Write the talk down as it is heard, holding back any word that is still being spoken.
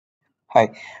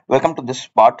Hi, welcome to this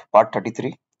part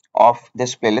 33 of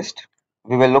this playlist.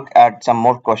 We will look at some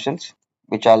more questions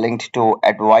which are linked to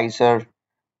Advisor,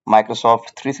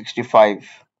 Microsoft 365,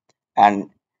 and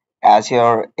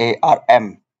Azure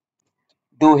ARM.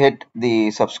 Do hit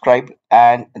the subscribe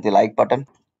and the like button.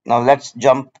 Now let's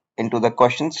jump into the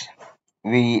questions.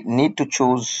 We need to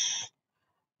choose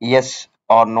yes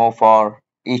or no for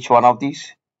each one of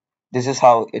these. This is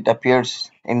how it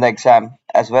appears in the exam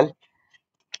as well.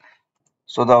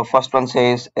 So the first one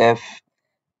says if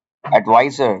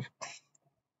advisor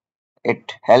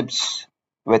it helps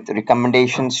with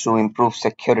recommendations to improve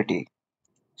security.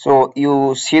 So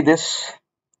you see this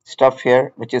stuff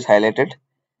here, which is highlighted.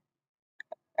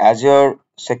 Azure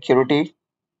Security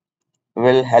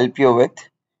will help you with,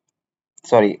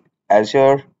 sorry,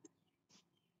 Azure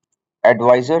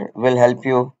Advisor will help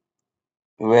you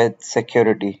with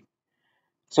security.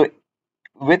 So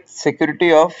with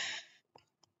security of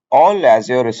all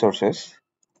Azure resources,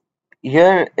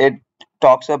 here it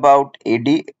talks about AD,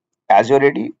 Azure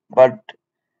AD, but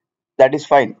that is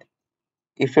fine.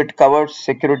 If it covers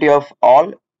security of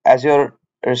all Azure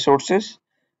resources,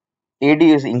 AD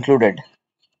is included.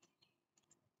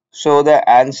 So the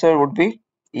answer would be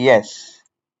yes.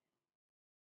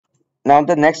 Now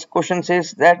the next question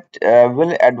says that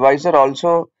will advisor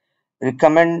also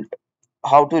recommend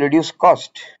how to reduce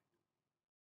cost?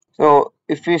 So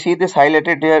if we see this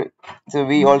highlighted here, so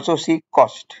we also see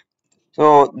cost.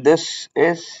 So this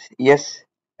is yes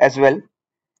as well.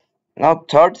 Now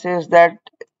third says that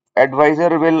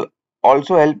advisor will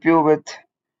also help you with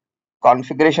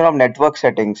configuration of network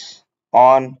settings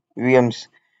on VMs.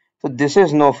 So this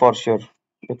is no for sure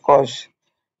because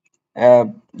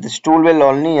this tool will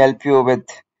only help you with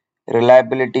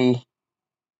reliability,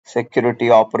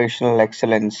 security, operational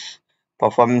excellence,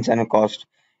 performance, and cost.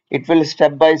 It will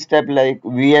step by step like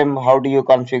VM, how do you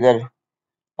configure,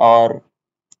 or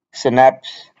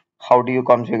Synapse, how do you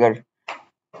configure,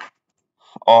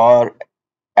 or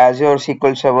Azure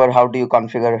SQL Server, how do you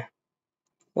configure.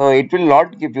 So it will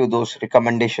not give you those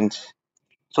recommendations.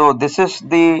 So this is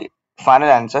the final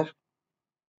answer.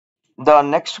 The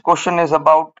next question is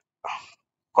about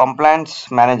compliance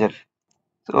manager.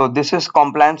 So this is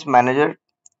compliance manager.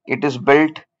 It is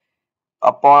built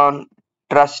upon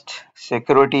trust,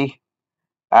 security,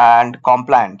 and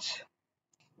compliance.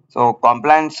 So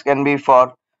compliance can be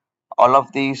for all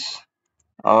of these,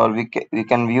 or we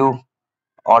can view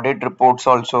audit reports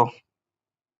also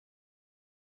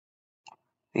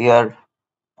here.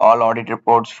 All audit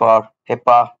reports for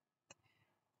HIPAA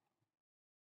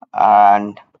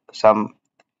and some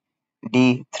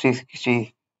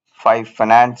D365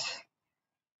 finance.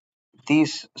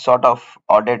 These sort of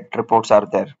audit reports are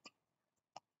there.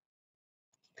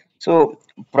 So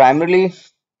primarily,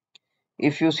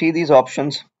 if you see these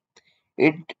options,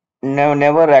 it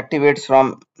never activates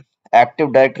from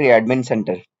Active Directory Admin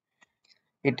Center.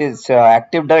 It is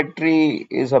Active Directory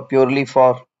is a purely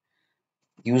for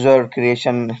user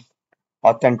creation,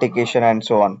 authentication, and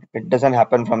so on. It doesn't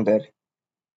happen from there.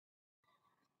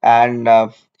 And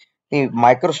the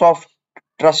Microsoft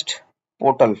Trust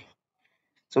Portal.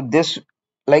 So this,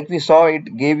 like we saw,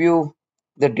 it gave you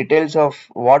the details of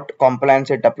what compliance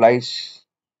it applies,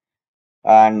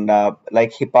 and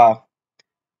like HIPAA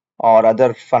or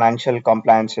other financial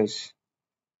compliances.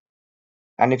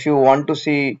 And if you want to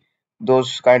see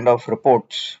those kind of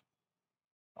reports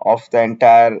of the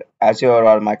entire Azure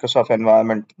or Microsoft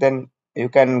environment, then you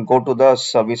can go to the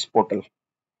service portal,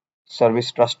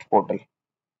 service trust portal.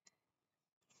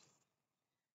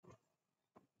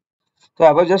 So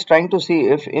I was just trying to see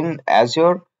if in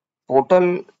Azure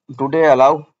portal do they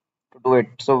allow to do it.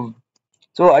 So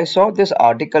I saw this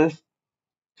article,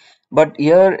 but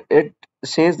here it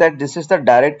says that this is the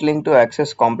direct link to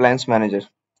access compliance manager.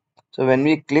 So when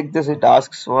we click this, it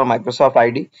asks for Microsoft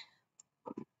ID,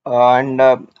 and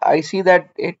I see that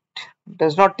it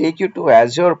does not take you to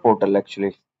Azure portal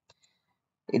actually.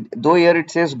 Though here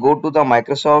it says go to the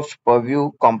Microsoft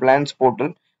Purview compliance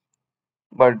portal,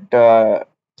 but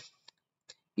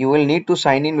you will need to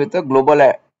sign in with a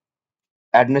global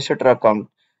administrator account.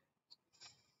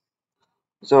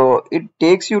 So it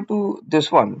takes you to this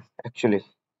one actually,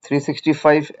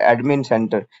 365 Admin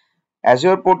Center.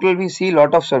 Azure portal we see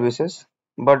lot of services,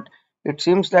 but it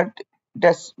seems that it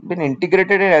has been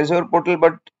integrated in Azure portal,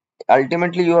 but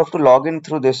ultimately you have to log in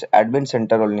through this admin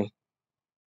center only.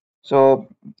 So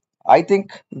I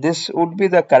think this would be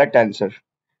the correct answer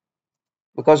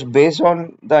because based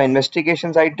on the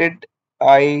investigations I did,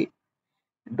 I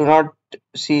do not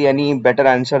see any better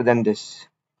answer than this.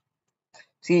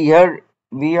 See here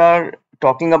we are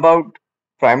talking about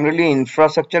primarily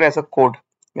infrastructure as a code.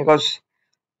 because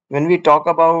when we talk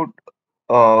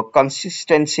about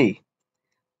consistency,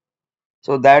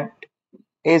 so that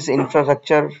is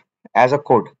infrastructure as a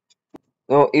code.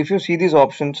 So if you see these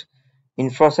options,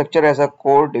 infrastructure as a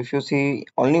code, if you see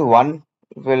only one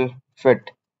will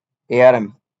fit,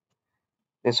 ARM,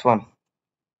 this one.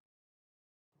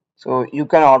 So you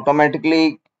can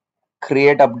automatically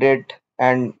create, update,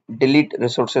 and delete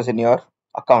resources in your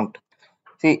account.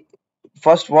 See,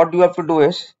 first what you have to do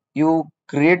is you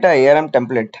create a ARM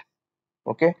template,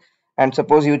 okay? And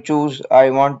suppose you choose I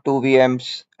want two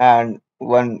VMs and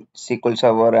one SQL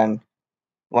Server and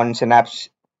one Synapse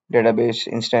database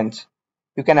instance.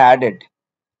 You can add it.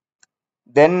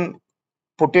 Then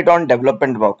put it on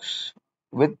development box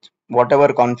with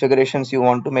whatever configurations you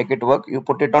want to make it work. You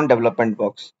put it on development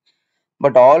box.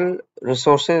 But all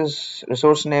resources,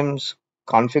 resource names,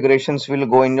 configurations will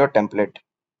go in your template.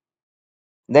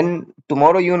 Then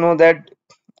tomorrow you know that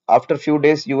after few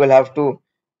days you will have to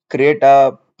create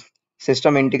a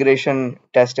system integration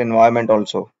test environment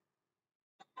also.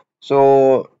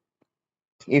 So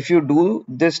if you do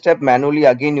this step manually,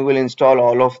 again you will install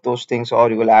all of those things,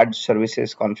 or you will add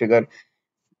services, configure.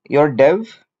 Your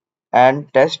dev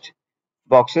and test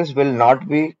boxes will not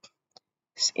be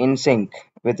in sync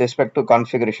with respect to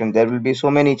configuration. There will be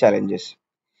so many challenges.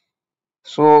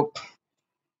 So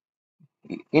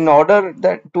in order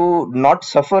that to not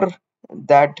suffer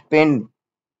that pain,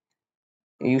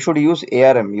 you should use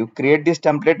ARM. You create this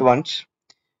template once,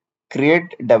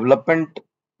 create development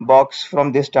box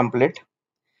from this template,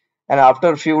 and after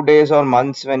a few days or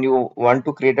months when you want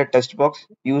to create a test box,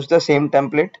 use the same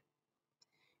template.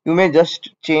 You may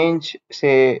just change,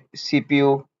 say,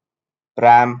 CPU,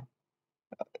 RAM.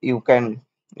 You can,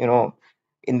 you know,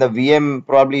 in the VM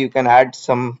probably you can add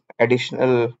some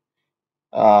additional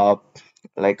uh,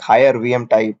 like higher VM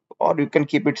type, or you can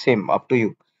keep it same, up to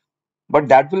you. But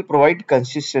that will provide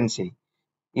consistency.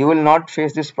 You will not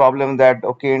face this problem that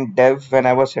okay, in dev when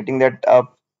I was setting that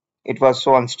up, it was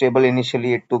so unstable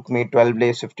initially. It took me 12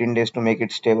 days, 15 days to make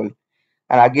it stable.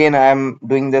 And again, I am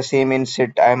doing the same in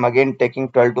sit. I am again taking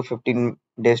 12 to 15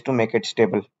 days to make it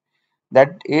stable.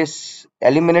 That is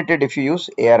eliminated if you use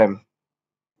ARM.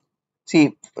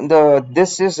 See, the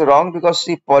this is wrong because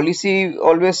see, policy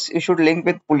always you should link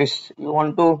with police. You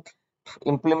want to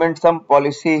implement some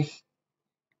policy,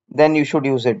 then you should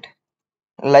use it.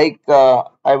 Like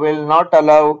I will not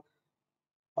allow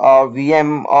a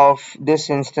VM of this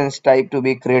instance type to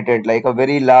be created, like a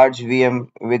very large VM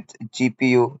with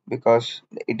GPU, because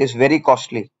it is very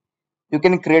costly. You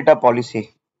can create a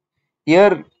policy.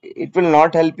 Here, it will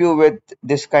not help you with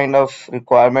this kind of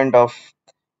requirement of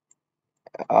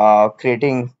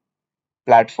creating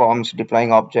platforms,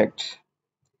 deploying objects,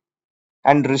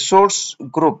 and resource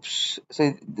groups.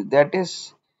 So that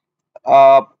is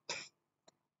uh,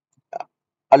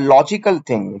 a logical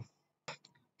thing.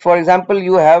 For example,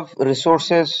 you have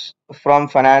resources from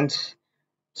finance,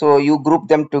 so you group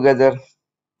them together.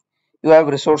 You have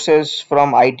resources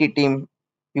from IT team,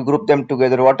 you group them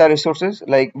together. What are resources?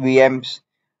 Like VMs,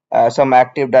 some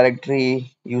Active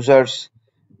Directory users,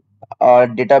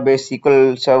 database,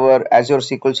 SQL Server, Azure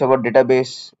SQL Server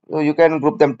database. So you can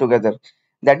group them together.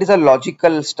 That is a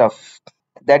logical stuff.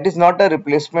 That is not a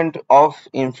replacement of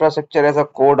infrastructure as a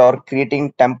code or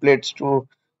creating templates to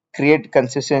create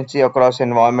consistency across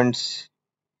environments.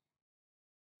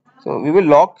 So we will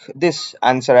lock this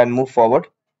answer and move forward.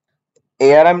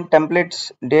 ARM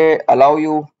templates, they allow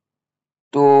you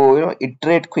to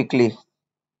iterate quickly.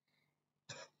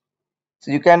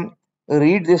 So you can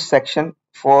read this section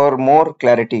for more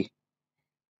clarity.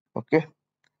 Okay,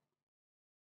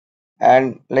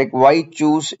 and like why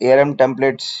choose ARM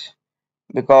templates?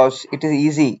 Because it is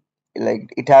easy,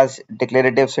 like it has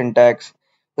declarative syntax,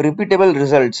 repeatable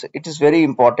results. It is very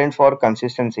important for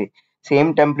consistency.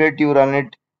 Same template you run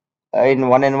it in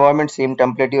one environment, same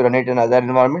template you run it in another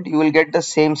environment, you will get the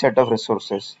same set of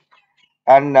resources.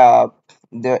 And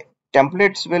the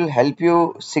templates will help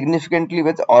you significantly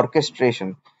with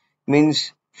orchestration.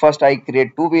 Means first I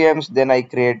create two VMs, then I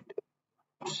create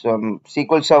some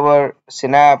SQL Server,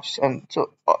 Synapse, and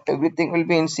so everything will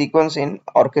be in sequence in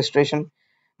orchestration.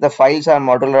 The files are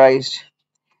modularized,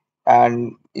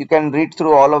 and you can read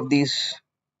through all of these.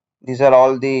 These are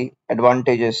all the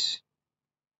advantages.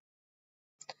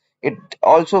 It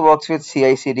also works with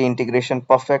CI/CD integration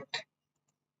perfect.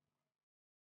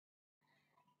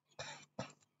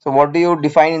 So what do you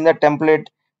define in the template?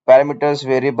 Parameters,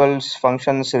 variables,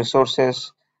 functions,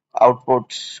 resources,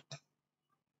 outputs.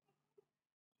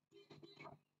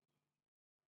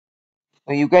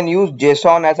 So you can use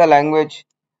JSON as a language,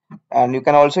 and you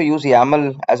can also use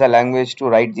YAML as a language to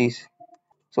write these.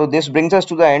 So this brings us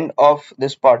to the end of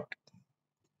this part.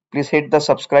 Please hit the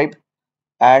subscribe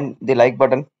and the like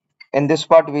button. In this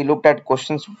part, we looked at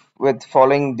questions with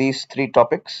following these three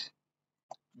topics.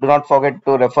 Do not forget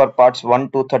to refer parts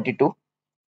 1 to 32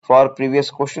 for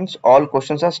previous questions. All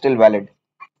questions are still valid.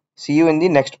 See you in the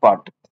next part.